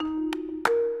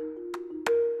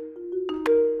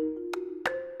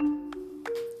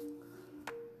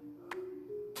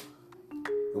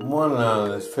Good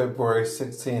morning it's February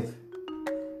 16th,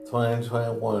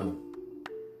 2021.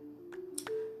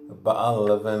 About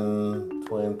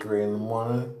 11:23 in the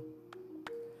morning.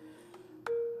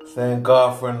 Thank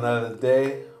God for another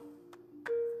day.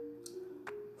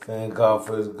 Thank God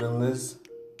for His goodness.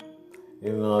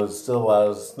 Even though there's still a lot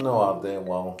of snow out there.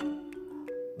 Well,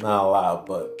 not a lot,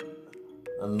 but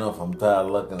enough. I'm tired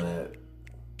of looking at it.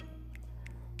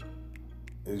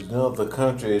 You know, the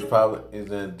country is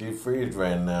in a deep freeze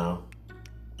right now.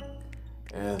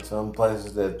 And some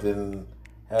places that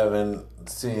haven't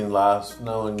seen a lot of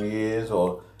snow in years,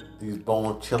 or these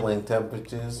bone-chilling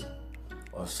temperatures,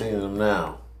 are seeing them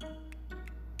now.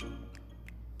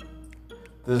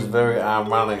 This is a very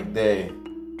ironic day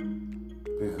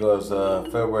because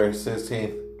February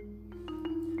 16th,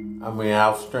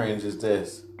 how strange is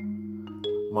this?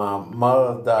 My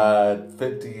mother died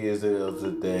 50 years ago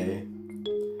today,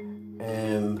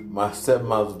 and my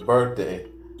stepmother's birthday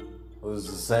was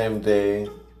the same day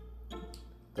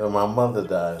that my mother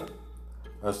died.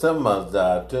 My stepmother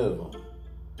died too.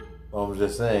 I'm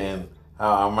just saying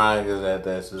how ironic is that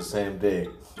that's the same day,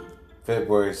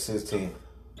 February 16th.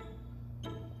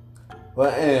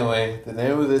 But anyway, the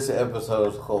name of this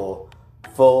episode is called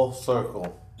Full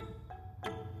Circle.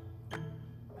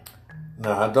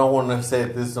 Now, I don't want to say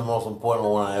this is the most important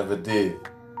one I ever did.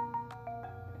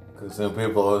 Because some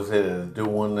people always say that I do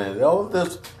one and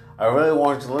I really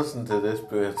want you to listen to this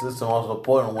because this is the most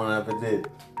important one I ever did.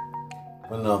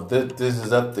 But no, this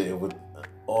is up there with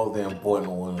all the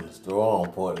important ones. They're all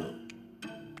important.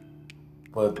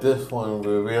 But this one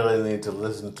we really need to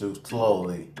listen to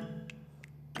slowly.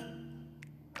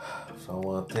 So I'm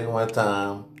going to take my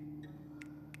time.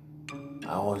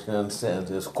 I want you to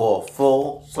understand it's called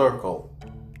Full Circle.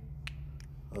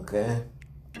 Okay?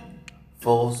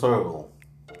 Full circle.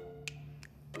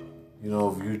 You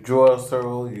know, if you draw a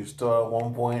circle, you start at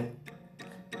one point,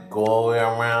 go all the way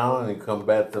around, and you come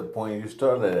back to the point you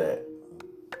started at.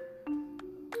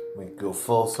 Make a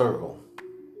full circle.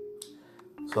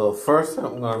 So the first thing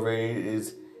I'm going to read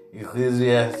is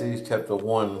Ecclesiastes chapter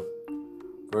 1,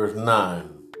 verse 9,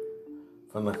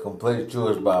 from the Complete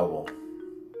Jewish Bible.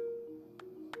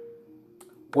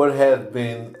 What has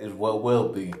been is what will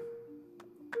be.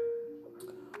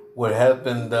 What has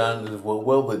been done is what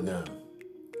will be done.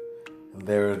 And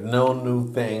there is no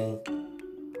new thing,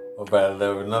 or rather,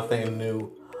 there is nothing new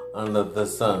under the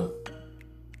sun.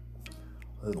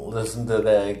 Listen to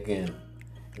that again.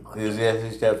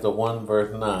 Ecclesiastes chapter 1,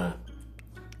 verse 9,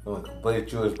 from the Complete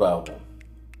Jewish Bible.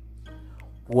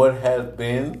 What has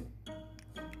been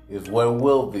is what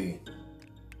will be.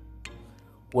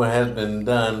 What has been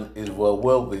done is what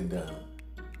will be done.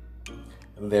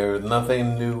 And there is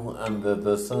nothing new under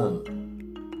the sun.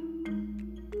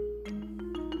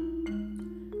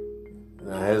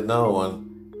 Now here's another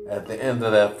one. At the end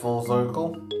of that full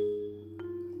circle,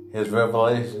 here's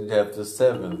Revelation chapter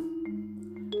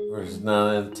 7, verses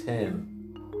 9 and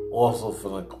 10, also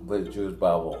from the Complete Jewish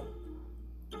Bible.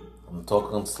 I'm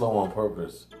talking slow on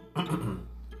purpose.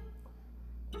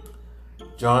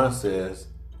 John says,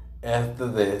 after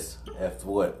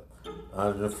what?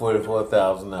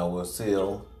 144,000 that were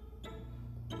sealed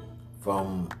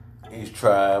from each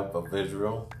tribe of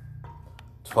Israel,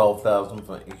 12,000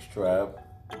 from each tribe.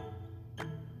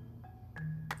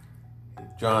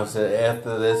 John said,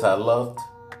 after this I looked,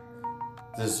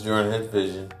 this is during his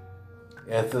vision,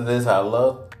 after this I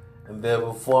looked, and there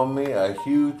before me a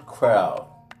huge crowd,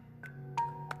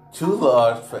 too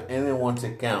large for anyone to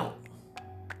count,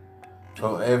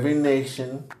 from every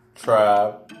nation,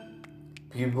 tribe,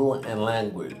 people, and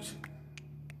language.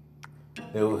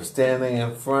 They were standing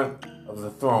in front of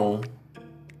the throne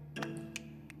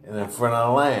and in front of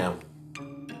the Lamb,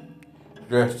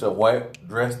 dressed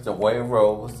in white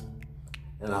robes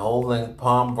and holding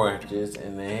palm branches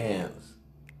in their hands.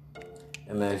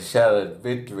 And they shouted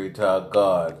victory to our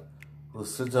God who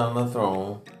sits on the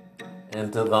throne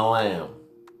and to the Lamb.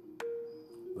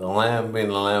 The Lamb being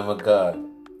the Lamb of God,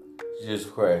 Jesus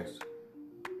Christ.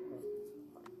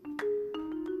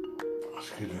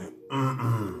 Excuse me.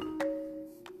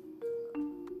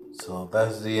 So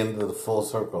that's the end of the full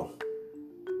circle.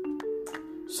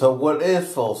 So what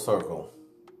is full circle?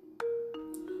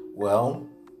 Well,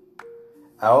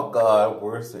 our God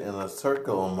works in a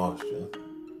circular motion,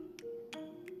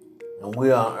 and we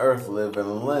on earth live in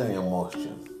a linear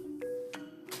motion,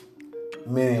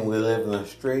 meaning we live in a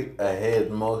straight ahead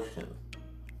motion.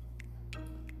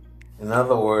 In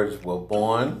other words, we're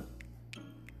born,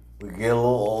 we get a little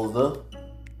older,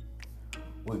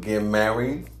 we get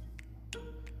married,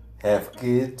 have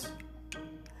kids,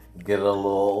 get a little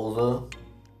older,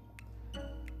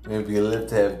 maybe live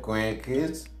to have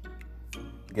grandkids,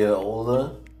 get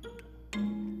older,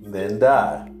 then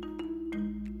die.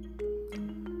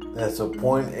 That's a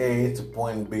point A to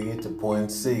point B to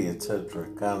point C, etc.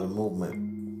 kind of movement.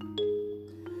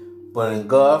 But in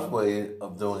God's way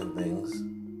of doing things,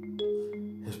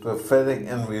 His prophetic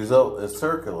end result is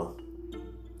circular,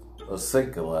 or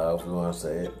secular, if you want to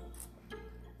say it.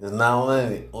 It's not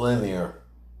linear.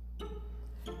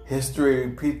 History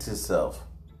repeats itself.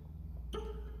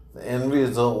 The end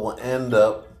result will end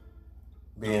up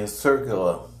being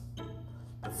circular.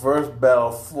 The first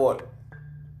battle fought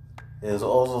is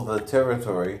also the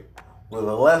territory where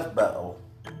the last battle,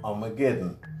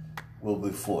 Armageddon, will be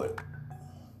fought.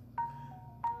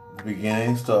 The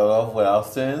beginning started off without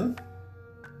sin,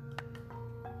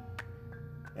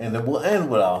 and it will end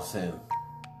without sin.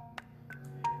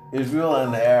 Israel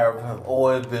and the Arabs have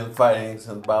always been fighting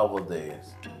since Bible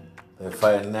days. They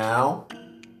fight now,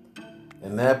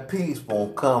 and that peace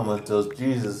won't come until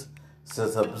Jesus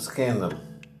sets up His kingdom.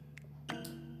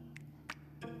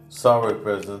 Sorry,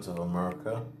 President of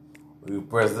America. You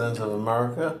President of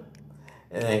America?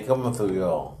 It ain't coming through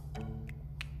y'all.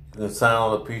 You can sign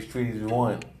all the peace treaties you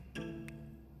want.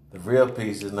 The real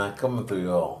peace is not coming through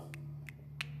y'all.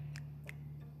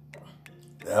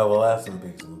 The everlasting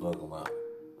peace I'm talking about.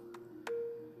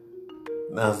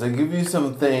 Now, to give you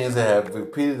some things that have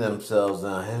repeated themselves in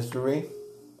our history,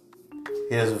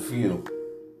 here's a few.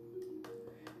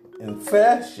 In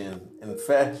fashion,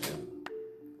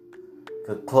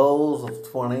 the clothes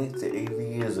of 20 to 80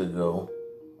 years ago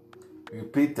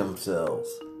repeat themselves.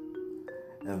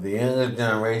 And the younger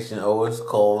generation always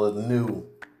calls it new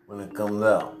when it comes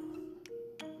out.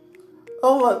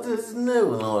 Oh, look, this is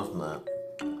new. No, it's not.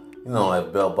 You know,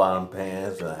 like bell-bottom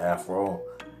pants and afro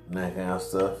and that kind of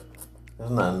stuff. It's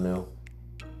not new.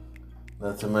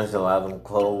 Not to mention a lot of them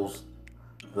clothes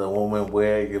the women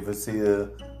wear. You ever see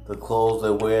the clothes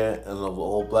they wear in the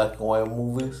old black and white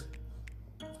movies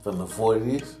from the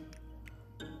 40s?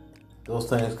 Those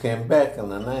things came back in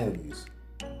the 90s.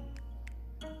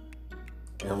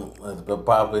 And they're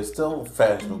probably still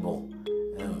fashionable.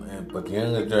 But the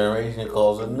younger generation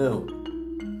calls it new.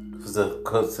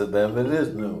 Because to them it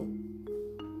is new.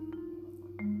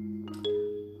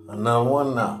 Another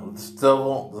one now, the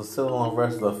civil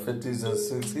unrest of the 50s and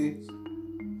 60s,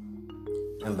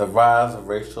 and the rise of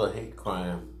racial hate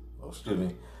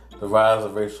the rise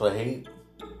of racial hate,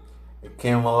 it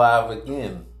came alive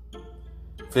again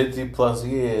 50 plus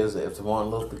years after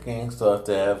Martin Luther King started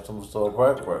to have some sort of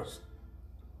progress.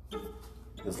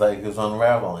 It's like it's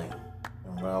unraveling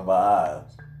around our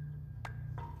eyes.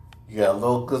 You got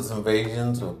locust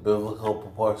invasions of biblical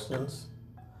proportions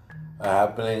are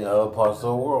happening in other parts of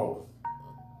the world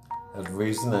as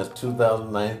recent as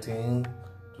 2019,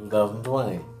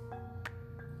 2020.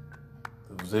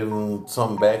 There was even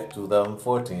some back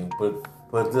 2014. Put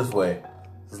it this way,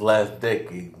 this last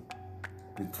decade,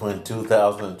 between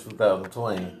 2000 and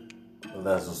 2020, well,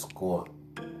 that's a score.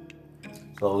 So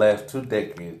the last 2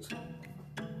 decades,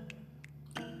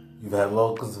 you've had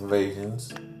locust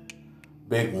invasions,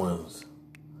 big ones,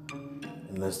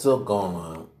 and they're still going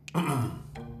on.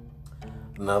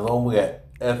 Another one, we got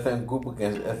ethnic group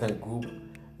against ethnic group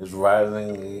is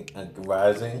rising,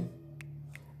 and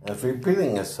it's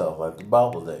repeating itself like the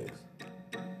Bible days.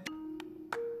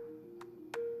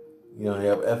 You know, you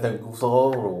have ethnic groups all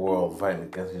over the world fighting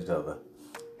against each other.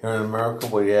 Here in America,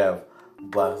 where you have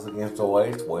blacks against the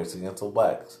whites, whites against the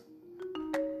blacks.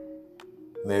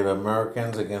 Native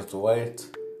Americans against the whites,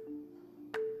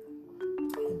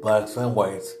 blacks and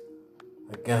whites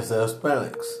against the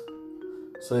Hispanics.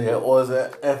 So you have all these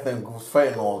ethnic groups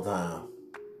fighting all the time.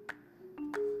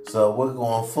 So we're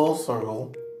going full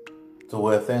circle to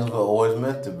where things were always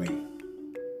meant to be.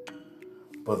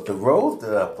 But the road to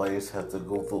that place has to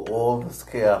go through all this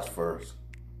chaos first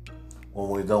when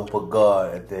we don't put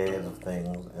God at the head of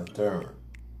things in turn.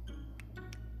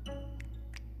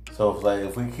 So it's like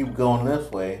if we keep going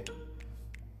this way,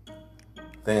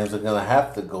 things are going to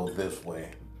have to go this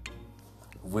way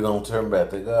if we don't turn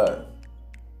back to God.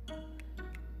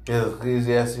 Here's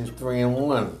Ecclesiastes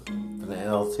 3:1 for the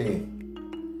NLT.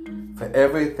 For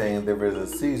everything there is a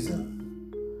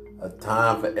season, a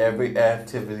time for every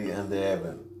activity under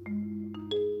heaven.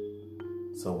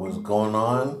 So what's going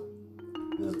on,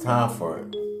 there's a time for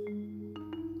it.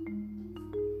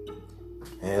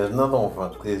 And here's another one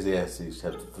from Ecclesiastes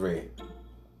chapter 3,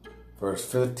 verse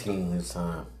 15 this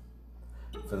time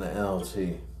for the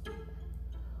NLT.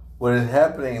 What is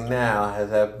happening now has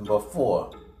happened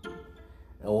before.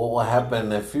 And what will happen in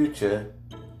the future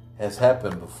has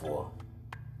happened before.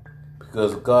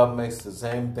 Because God makes the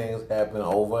same things happen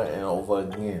over and over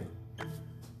again.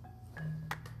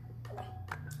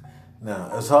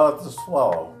 Now, it's hard to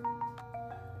swallow,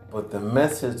 but the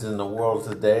message in the world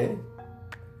today,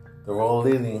 they're all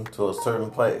leading to a certain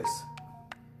place.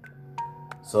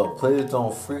 So please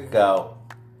don't freak out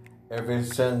every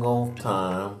single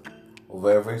time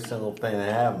over every single thing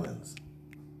that happens.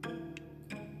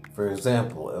 For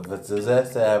example, if a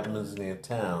disaster happens in your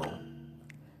town,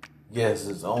 yes,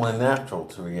 it's only natural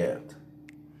to react.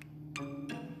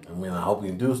 I hope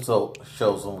you do show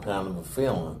some kind of a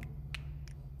feeling.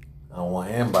 I don't want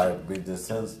anybody to be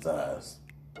desensitized.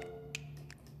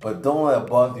 But don't let it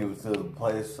bother you to the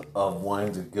place of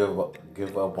wanting to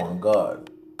give up on God.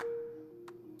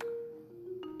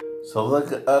 So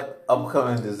look at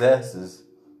upcoming disasters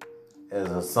as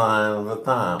a sign of the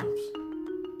times,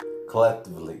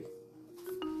 collectively.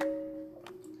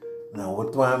 Now,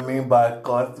 what do I mean by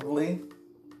collectively?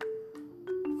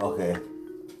 Okay,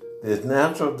 there's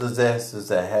natural disasters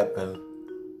that happen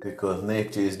because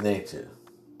nature is nature.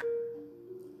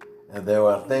 And there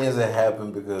are things that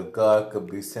happen because God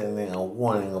could be sending a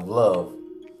warning of love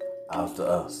out to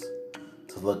us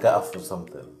to look out for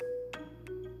something.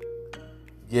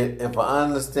 Yet, if I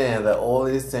understand that all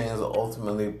these things are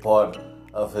ultimately part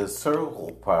of His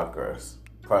circle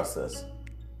process,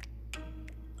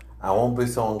 I won't be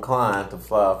so inclined to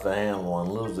fly off the handle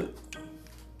and lose it.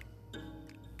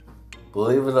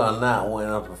 Believe it or not, we're in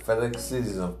a prophetic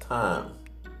season of time.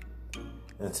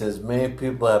 And since many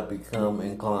people have become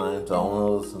inclined to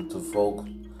only listen to folks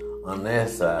on their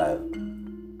side,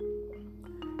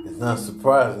 it's not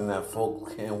surprising that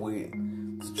folks can't wait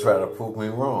to try to prove me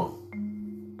wrong.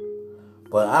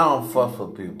 But I don't fuss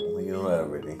with people, you know that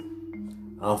already.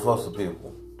 I don't fuss with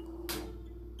people.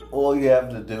 All you have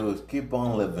to do is keep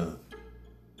on living.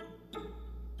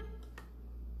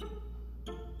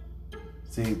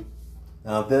 See,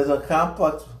 now there's a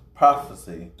complex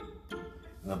prophecy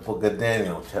in the book of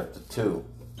Daniel, chapter 2.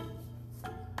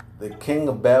 The king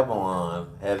of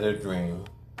Babylon had a dream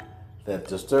that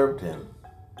disturbed him.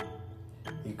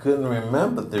 He couldn't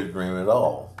remember the dream at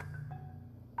all.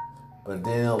 But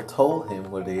Daniel told him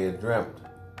what he had dreamt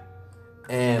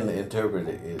and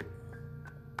interpreted it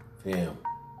for him.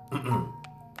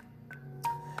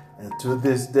 And to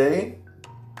this day,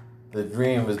 the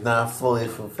dream is not fully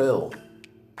fulfilled.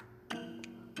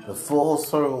 The full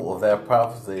circle of that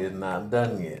prophecy is not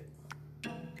done yet.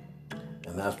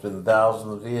 And that's been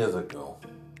thousands of years ago.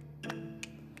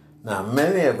 Now,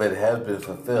 many of it has been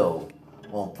fulfilled.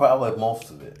 Well, probably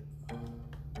most of it.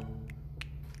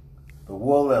 The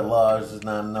world at large does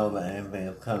not know that anything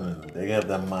is coming. They have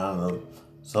their mind on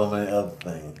so many other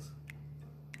things.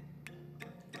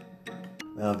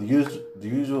 Now, the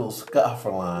usual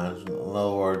scoffer lines, in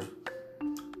other words,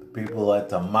 the people like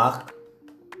to mock,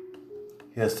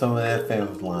 here's some of their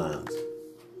famous lines.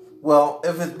 Well,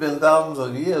 if it's been thousands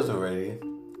of years already,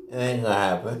 it ain't gonna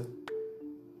happen.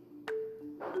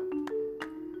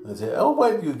 They say, oh,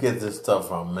 where do you get this stuff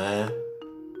from, man?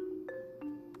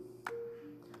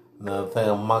 Another thing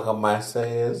a mocker might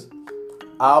say is,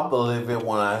 I'll believe it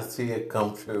when I see it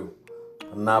come true,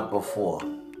 but not before.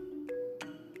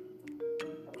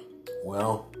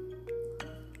 Well,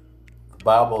 the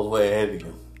Bible's way ahead of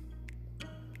you,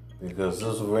 because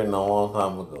this was written a long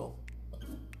time ago.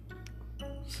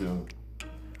 So,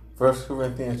 1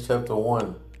 Corinthians chapter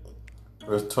 1,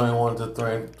 verse 21 to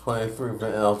 23 from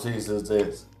NLT says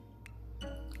this.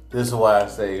 This is why I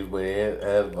say he's way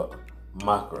ahead of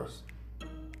mockers.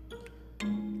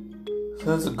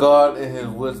 Since God in His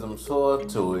wisdom saw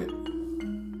to it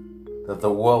that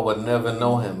the world would never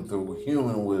know Him through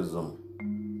human wisdom,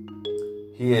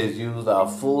 He has used our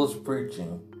foolish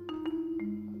preaching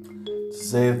to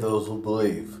save those who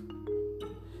believe.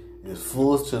 It is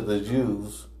foolish to the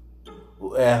Jews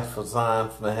who ask for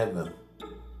signs from heaven.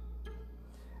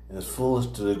 It is foolish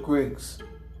to the Greeks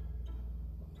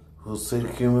who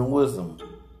seek human wisdom.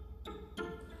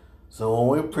 So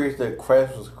when we preach that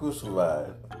Christ was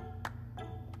crucified,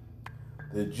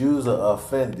 the Jews are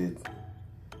offended,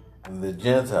 and the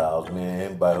Gentiles, meaning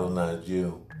anybody who's not a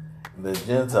Jew, and the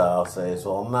Gentiles say it's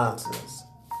all nonsense.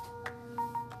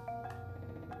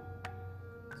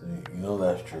 So you know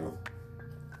that's true.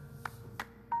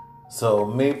 So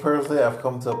me personally, I've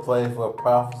come to a place where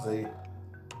prophecy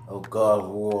of God's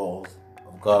rules,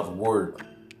 of God's word,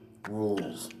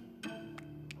 rules.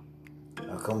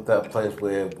 I've come to that place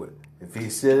where if He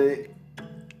said it,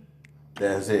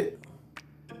 that's it.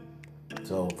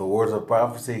 So the words of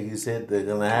prophecy He said, they're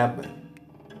going to happen.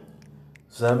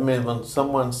 So that means when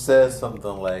someone says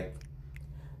something like,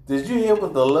 did you hear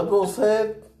what the liberals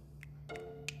said?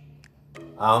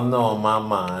 I'll know in my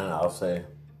mind, I'll say,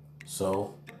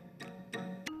 so?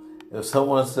 If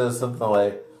someone says something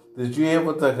like, Did you hear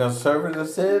what the conservative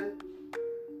said?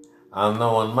 I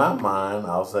know in my mind,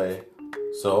 I'll say,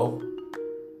 so?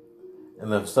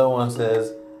 And if someone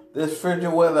says, there's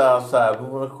frigid weather outside,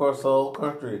 moving across the whole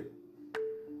country,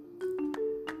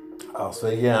 I'll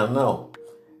say, yeah, I know.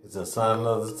 It's a sign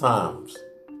of the times.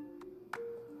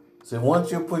 See,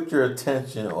 once you put your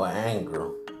attention or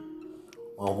anger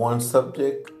on one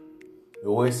subject,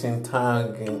 you're wasting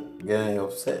time getting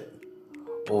upset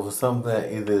over something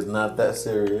that either is not that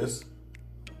serious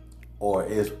or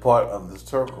is part of the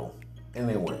circle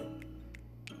anyway.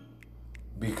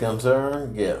 Be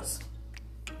concerned? Yes.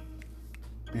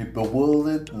 Be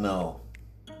bewildered? No.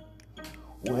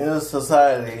 We're in a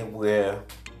society where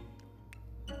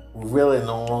we really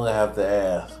no longer have to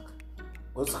ask,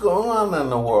 what's going on in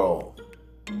the world?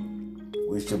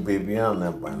 We should be beyond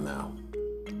that by now.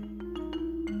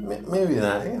 Maybe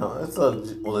not, it's a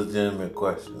legitimate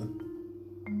question.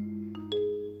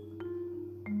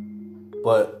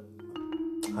 But,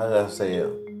 how do I say it?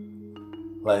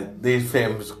 Like these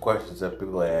famous questions that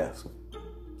people ask.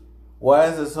 Why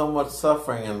is there so much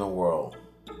suffering in the world?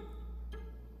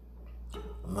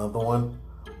 Another one.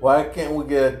 Why can't we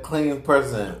get a clean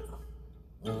president?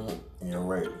 You're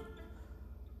right.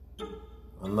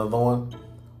 Another one.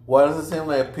 Why does it seem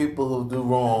like people who do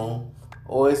wrong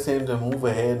always seem to move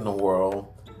ahead in the world,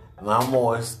 and I'm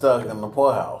always stuck in the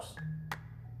poorhouse?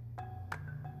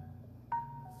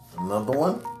 Another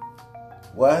one.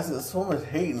 Why is there so much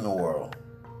hate in the world?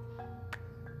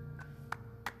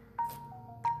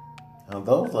 Now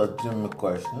those are legitimate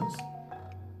questions.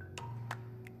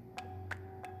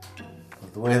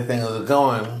 But the way things are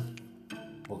going,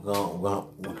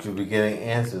 we should be getting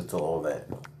answers to all that.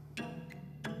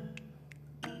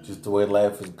 Just the way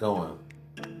life is going.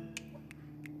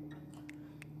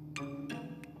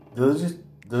 Do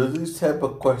these type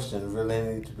of questions really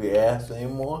need to be asked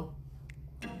anymore?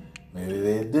 Maybe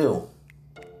they do.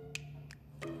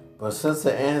 But since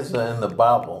the answers are in the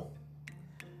Bible,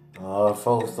 a lot of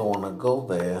folks don't want to go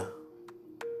there,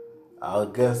 I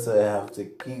guess they have to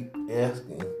keep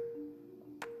asking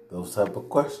those type of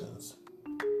questions,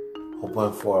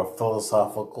 hoping for a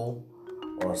philosophical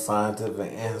or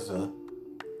scientific answer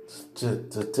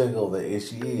to tickle the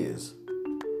issue is.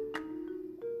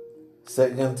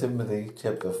 2 Timothy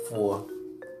chapter 4,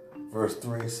 verse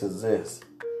 3 says this,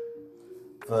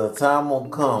 for the time will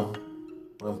come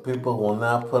when people will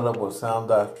not put up with sound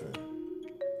doctrine.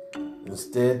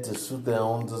 Instead, to suit their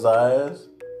own desires,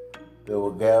 they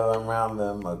will gather around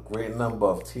them a great number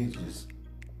of teachers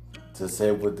to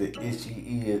say what the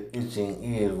itching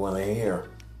ears want to hear.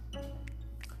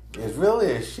 It's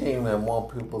really a shame that more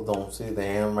people don't see the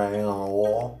handwriting on the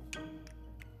wall.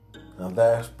 Now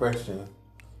that expression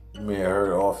you may have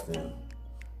heard often.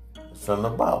 It's from the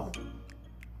Bible.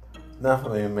 Not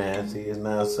from humanity. It's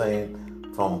not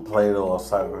saying from Plato or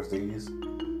Socrates.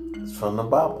 It's from the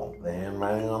Bible, the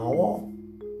handwriting on the wall.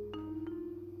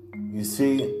 You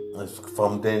see, it's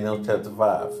from Daniel chapter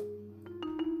 5.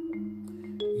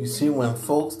 You see, when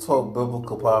folks talk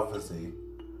biblical prophecy,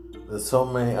 there's so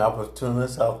many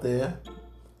opportunists out there,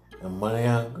 and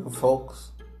money-hungry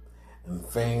folks, and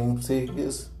fame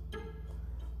seekers,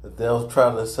 that they'll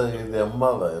try to sell you their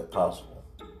mother if possible.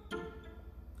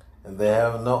 And they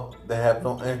have no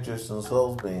interest in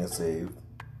souls being saved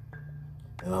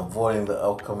and avoiding the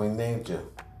upcoming danger.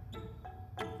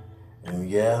 And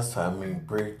yes, I mean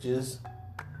preachers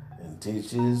and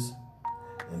teachers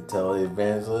and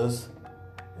televangelists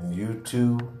and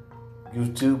YouTube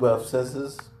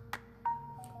obsessors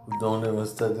who don't even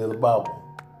study the Bible.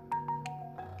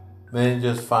 Then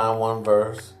just find one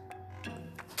verse,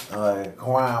 like a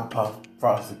crime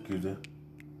prosecutor,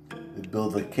 to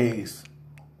build a case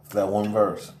for that one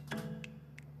verse.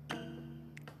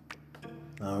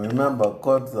 Now remember,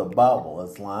 according to the Bible,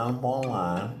 it's line upon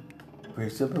line,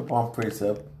 precept upon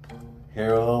precept,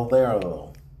 here a little, there a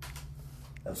little.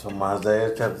 That's from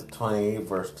Isaiah chapter 28,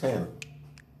 verse 10.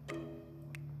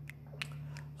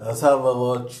 That's how the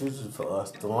Lord chooses for us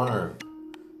to learn,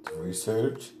 to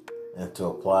research, and to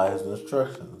apply His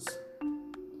instructions.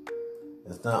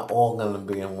 It's not all going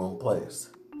to be in one place.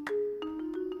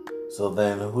 So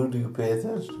then, who do you pay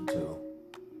attention to?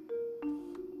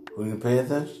 Who do you pay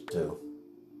attention to?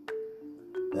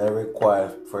 That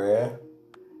requires prayer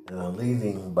and a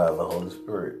leading by the Holy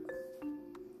Spirit.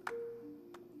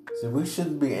 See, we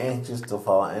shouldn't be anxious to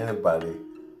follow anybody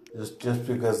just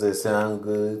because they sound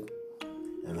good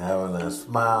and having a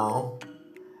smile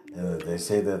and that they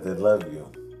say that they love you.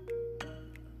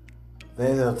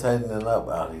 Things are tightening up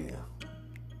out here.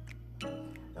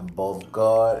 And both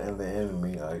God and the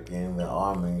enemy are getting their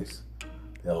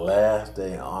last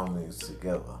day armies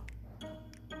together.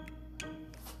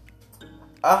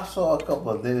 I saw a couple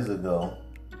of days ago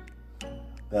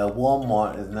that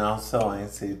Walmart is now selling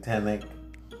satanic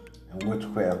and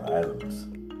witchcraft items.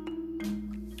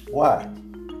 Why?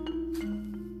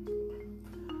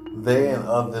 They and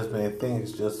others may think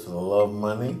it's just for the love of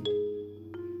money.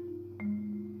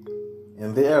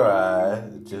 In their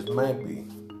eyes, it just might be.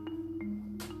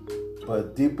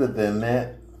 But deeper than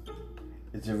that,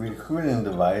 it's a recruiting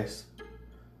device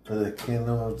for the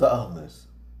kingdom of darkness.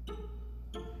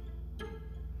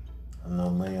 I know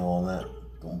many on that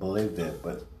don't believe that,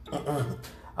 but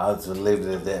I'll just leave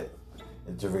it at that.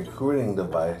 It's a recruiting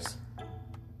device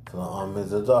for the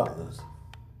armies of darkness.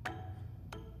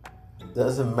 It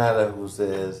doesn't matter who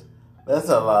says, that's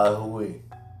a lie, hooey.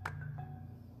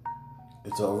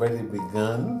 It's already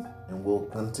begun and will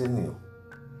continue.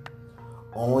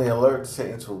 Only alert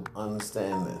saints will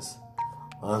understand this.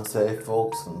 Unsaved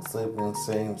folks and sleeping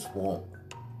saints won't.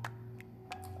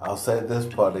 I'll say this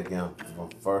part again from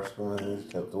 1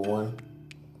 Corinthians chapter 1,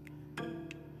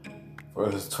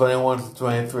 verses 21 to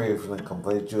 23 from the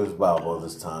Complete Jewish Bible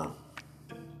this time.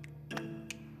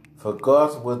 For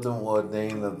God's wisdom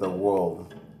ordained that the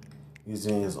world,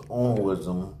 using his own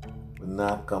wisdom, would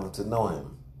not come to know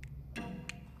him.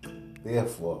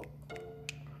 Therefore,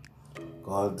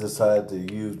 God decided to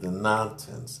use the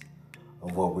nonsense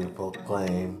of what we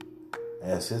proclaim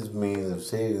as his means of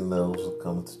saving those who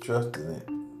come to trust in it.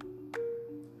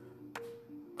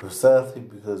 Precisely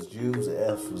because Jews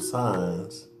ask for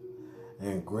signs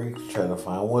and Greeks try to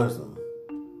find wisdom.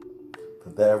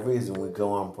 For that reason, we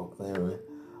go on proclaiming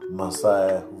a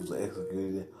Messiah who's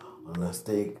executed on a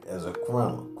stake as a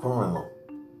criminal.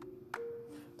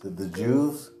 To the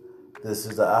Jews, this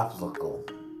is the obstacle,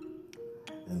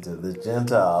 and to the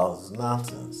Gentiles,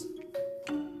 nonsense.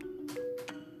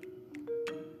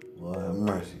 Lord have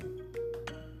mercy.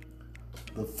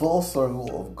 The full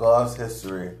circle of God's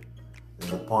history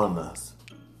is upon us.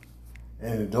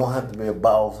 And you don't have to be a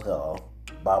Bible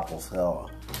scholar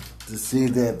to see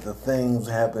that the things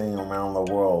happening around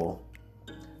the world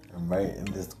and right in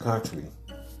this country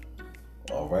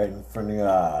are right in front of your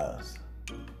eyes.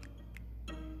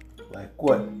 Like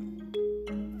what?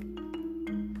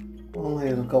 Well,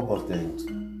 here's a couple of things.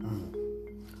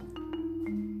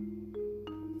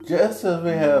 Just as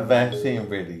we have a vaccine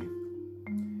ready,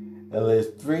 at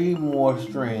least 3 more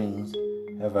strains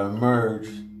have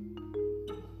emerged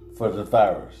for the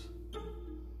virus.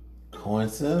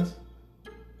 Coincidence?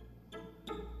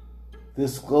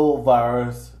 This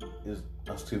coronavirus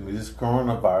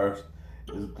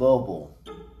is global.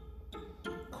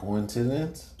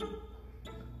 Coincidence?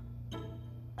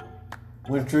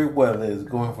 Wintry weather is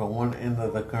going from one end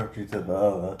of the country to the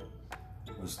other,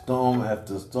 with storm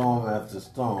after storm after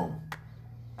storm,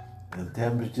 and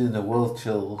temperatures and wind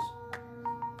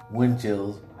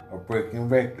chills are breaking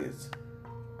records.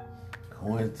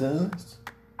 Coincidence?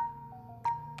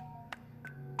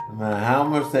 No matter how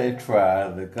much they try,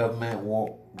 the government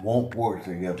won't work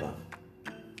together.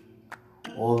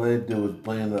 All they do is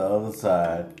blame the other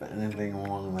side for anything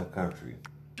wrong in the country.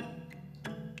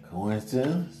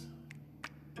 Coincidence?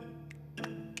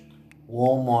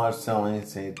 Walmart selling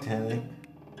satanic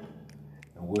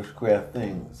and witchcraft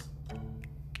things,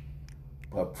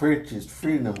 but preaches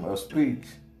freedom of speech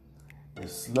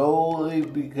is slowly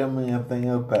becoming a thing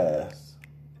of the past.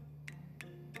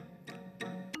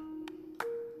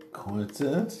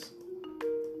 Coincidence?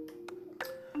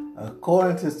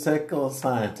 According to secular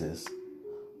scientists,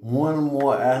 more and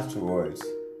more asteroids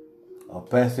are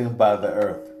passing by the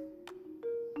Earth.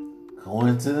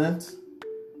 Coincidence?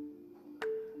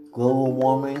 Global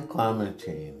warming, climate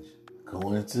change.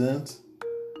 Coincidence?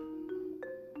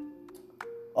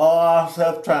 All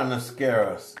stuff trying to scare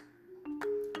us.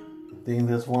 You think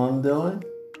that's what I'm doing?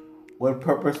 What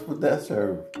purpose would that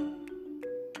serve?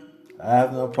 I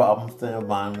have no problem standing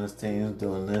behind this team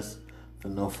doing this for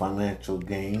no financial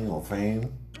gain or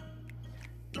fame.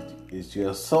 It's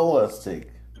your soul at stake.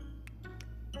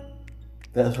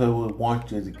 That's what we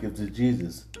want you to give to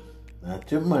Jesus.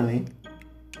 Not your money,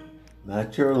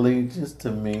 not your allegiance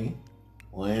to me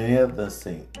or any other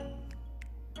saint.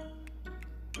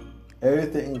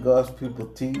 Everything God's people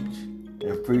teach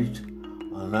and preach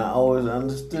are not always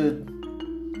understood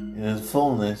in its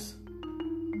fullness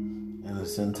and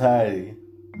its entirety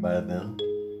by them,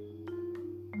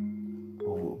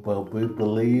 but we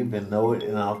believe and know it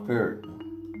in our spirit.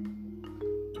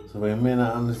 So we may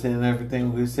not understand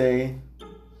everything we say,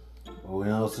 but we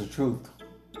know it's the truth.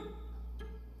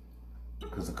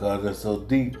 Because God is so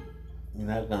deep, you're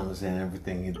not going to understand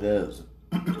everything he does.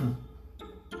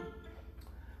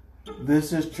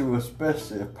 This is true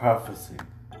especially of prophecy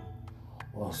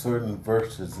or certain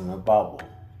verses in the Bible.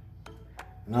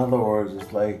 In other words,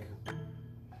 it's like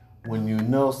when you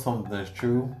know something is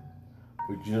true,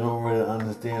 but you don't really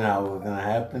understand how it's going to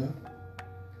happen,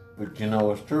 but you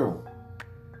know it's true.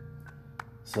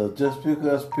 So just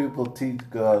because people teach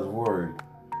God's word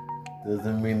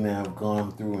doesn't mean they have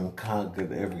gone through and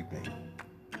conquered everything.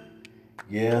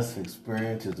 Yes,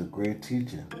 experience is a great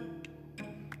teacher.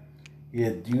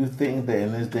 Yet, do you think that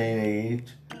in this day and age,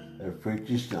 that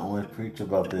preachers should only preach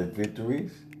about their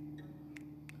victories?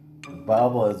 The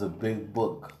Bible is a big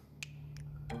book.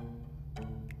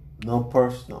 No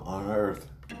person on earth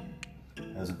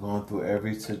has gone through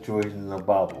every situation in the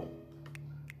Bible.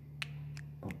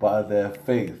 But by their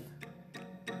faith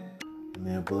and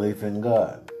their belief in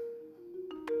God,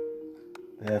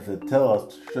 they have to tell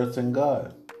us to trust in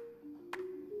God.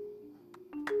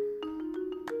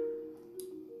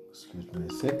 Excuse me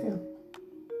a second.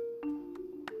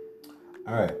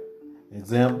 Alright.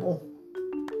 Example.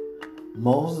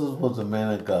 Moses was a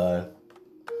man of God,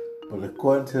 but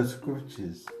according to the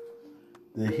scriptures,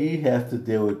 did he have to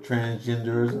deal with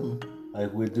transgenderism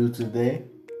like we do today?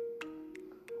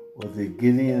 Or did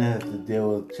Gideon have to deal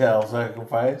with child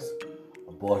sacrifice,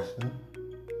 abortion,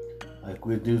 like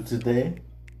we do today?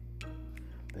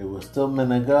 They were still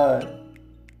men of God,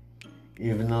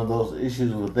 even though those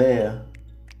issues were there,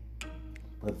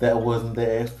 but that wasn't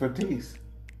their expertise.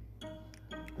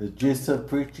 The gist of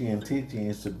preaching and teaching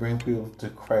is to bring people to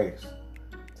Christ,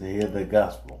 to hear the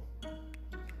gospel,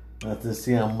 not to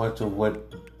see how much of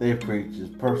what they preach is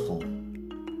personal.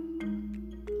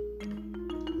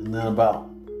 It's not about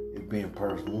it being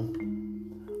personal.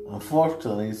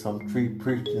 Unfortunately, some treat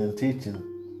preaching and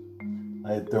teaching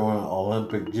like they're on an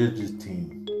Olympic judges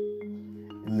team.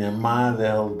 In their mind, they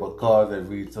hold up a card that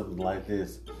reads something like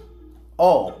this: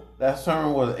 "Oh, that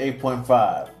sermon was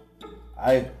 8.5.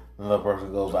 Another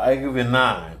person goes, I give you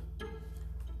 9.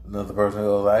 Another person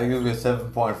goes, I give you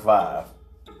 7.5.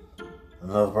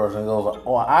 Another person goes,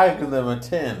 oh, I give them a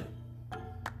 10.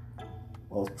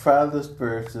 Well, try the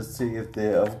spirits to see if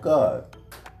they're of God,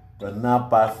 but not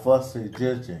by fussy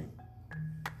judging.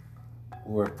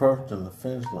 We're approaching the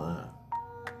finish line.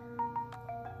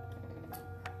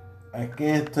 I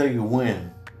can't tell you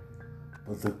when,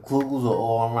 but the clues are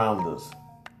all around us.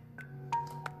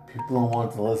 People don't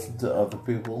want to listen to other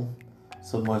people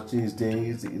so much these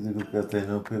days, either because they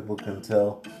know people can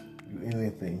tell you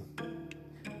anything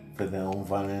for their own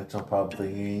financial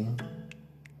property gain,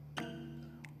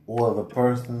 or the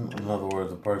person, in other words,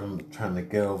 the person trying to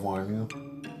get over on you,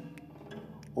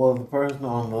 or the person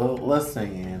on the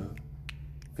listening end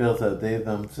feels that they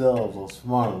themselves are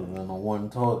smarter than the one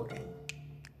talking.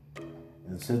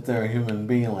 And since they're a human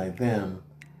being like them,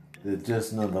 they're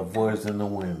just another voice in the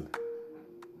wind.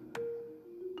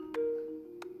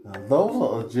 Now, those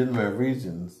are legitimate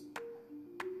reasons,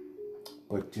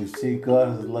 but you see, God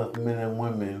has left men and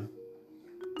women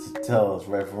to tell us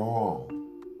right from wrong.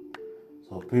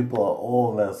 So people are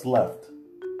all that's left.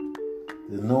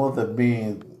 There's no other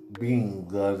being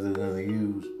God is going to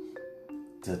use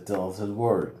to tell us His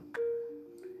word.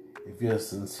 If you're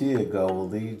sincere, God will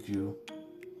lead you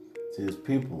to His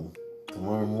people to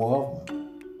learn more of them.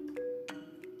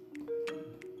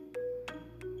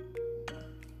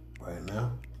 Right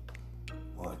now,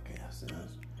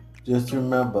 just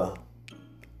remind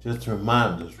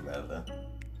us,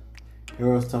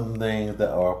 here are some things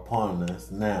that are upon us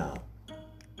now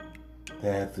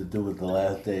that have to do with the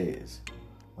last days.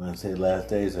 When I say last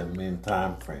days, I mean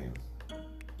time frame.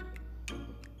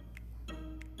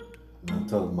 I'm not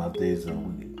talking about days of the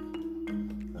week.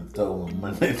 I'm talking about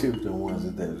Monday, Tuesday,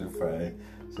 Wednesday, Thursday, Friday,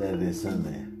 Saturday,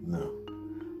 Sunday. No.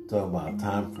 I'm talking about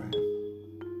time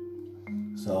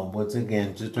frame. So once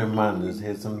again, just to remind us,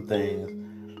 here's some things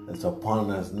that's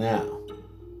upon us now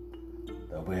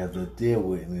that we have to deal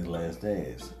with in these last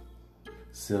days.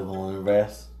 Civil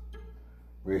unrest,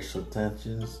 racial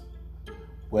tensions,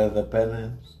 weather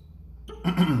patterns,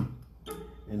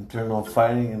 internal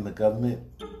fighting in the government,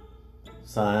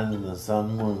 signs in the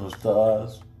sun, moon, and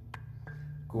stars,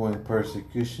 growing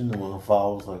persecution among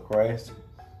followers of Christ,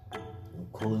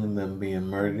 including them being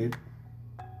murdered,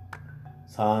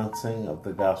 silencing of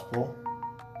the gospel,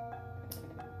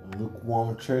 and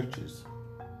lukewarm churches.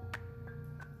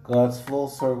 God's full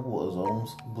circle is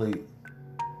almost complete.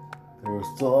 There are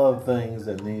still other things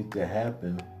that need to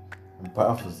happen in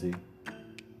prophecy,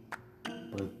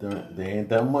 but there ain't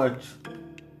that much.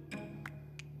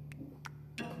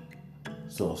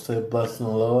 So say blessing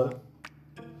the Lord.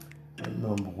 And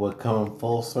remember, we're coming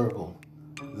full circle.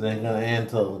 It ain't gonna end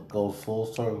until it goes full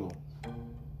circle.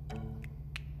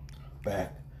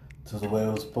 Back to the way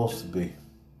it was supposed to be.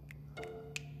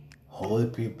 Holy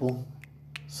people,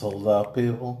 sold out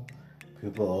people,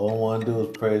 People all want to do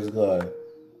is praise God,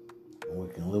 and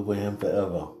we can live with Him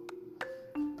forever.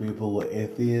 People with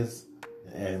atheists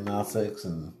and agnostics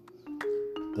and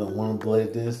don't want to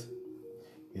believe this,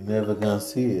 you're never going to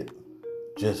see it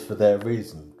just for that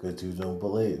reason, because you don't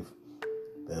believe.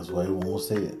 That's why you won't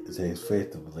see it. It takes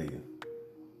faith to believe.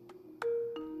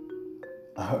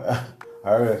 I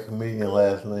heard a comedian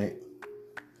last night.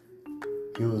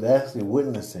 He was actually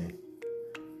witnessing.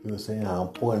 He was saying how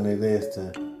important it is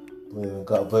to believe in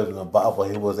God, believe in the Bible.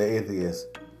 He was an atheist.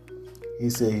 He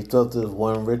said he talked to this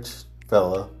one rich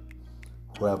fella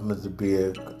who happened to be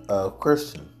a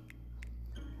Christian.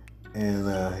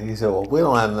 And he said, well, we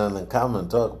don't have nothing in common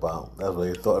to talk about. That's what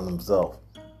he thought to himself.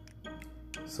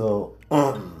 So,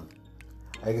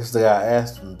 I guess the guy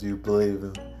asked him, do you believe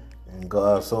in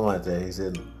God or something like that? He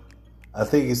said, I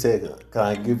think he said, can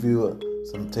I give you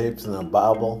some tapes in the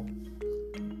Bible?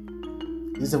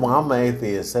 He said, well, I'm an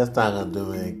atheist. That's not going to do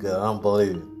me any good. I don't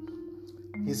believe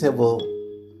it. He said, well,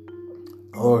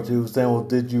 or he was saying, well,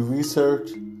 did you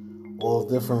research all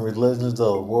the different religions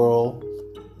of the world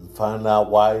and find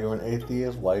out why you're an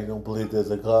atheist, why you don't believe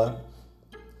there's a God?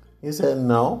 He said,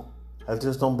 no, I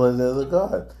just don't believe there's a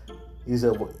God. He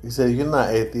said, you're not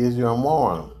atheist, you're a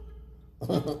moron.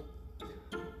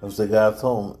 That's the guy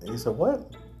told him. He said,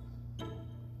 what?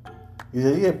 He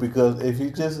said, yeah, because if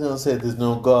you're just going to say there's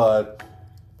no God,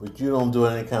 but you don't do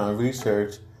any kind of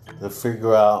research to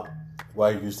figure out why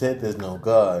you said there's no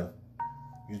God,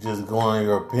 you just go on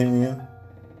your opinion.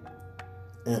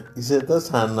 And he said,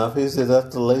 that's not enough. He said,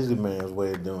 that's the lazy man's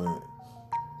way of doing it.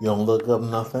 You don't look up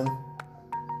nothing.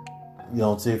 You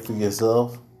don't see it for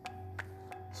yourself.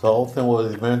 So the whole thing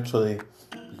was eventually,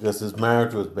 because his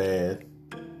marriage was bad,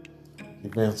 he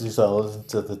eventually started listening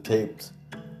to the tapes,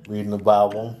 reading the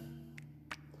Bible,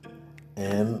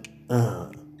 and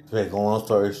to make a long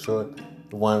story short,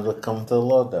 he wanted to come to the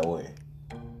Lord that way.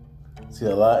 See,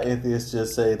 a lot of atheists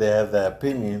just say they have that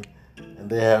opinion, and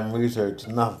they haven't researched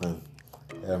nothing.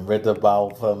 They haven't read the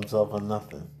Bible for themselves or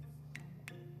nothing.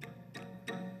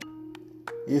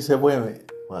 He said, wait a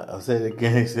minute. I'll say it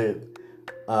again. He said,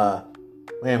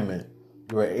 wait a minute.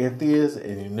 You're an atheist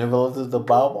and you never looked at the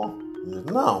Bible? He said,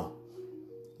 no.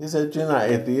 He said, you're not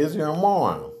atheist, you're a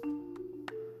moron.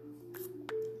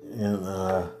 And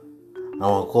I don't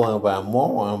want to call anybody a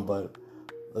moron, but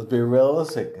let's be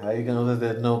realistic. How are you going to say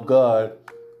there's no God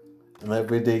and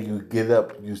every day you get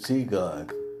up, you see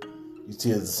God? You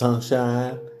see the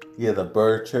sunshine, you hear the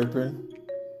bird chirping.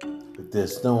 If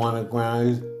there's snow on the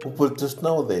ground, who put the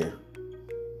snow there?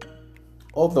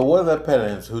 Oh, the weather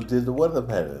patterns. Who did the weather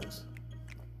patterns?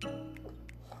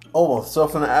 Oh, well,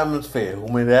 stuff in the atmosphere. Who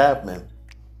made it happen?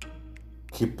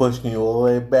 Keep pushing you all the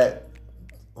way back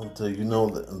until you know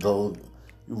until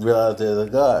you realize there's a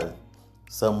God.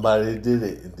 Somebody did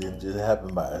it. It didn't just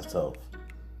happen by itself.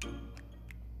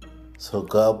 So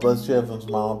God bless you, heaven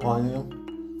smile upon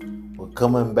you. We're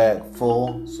coming back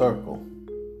full circle.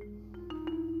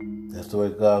 That's the way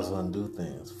God's going to do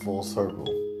things, full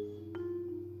circle.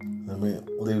 Let me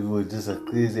leave you with just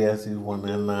Ecclesiastes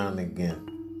 1:9 again.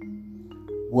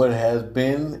 What has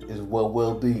been is what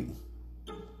will be.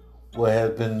 What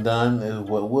has been done is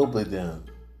what will be done.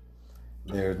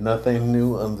 There is nothing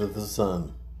new under the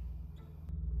sun.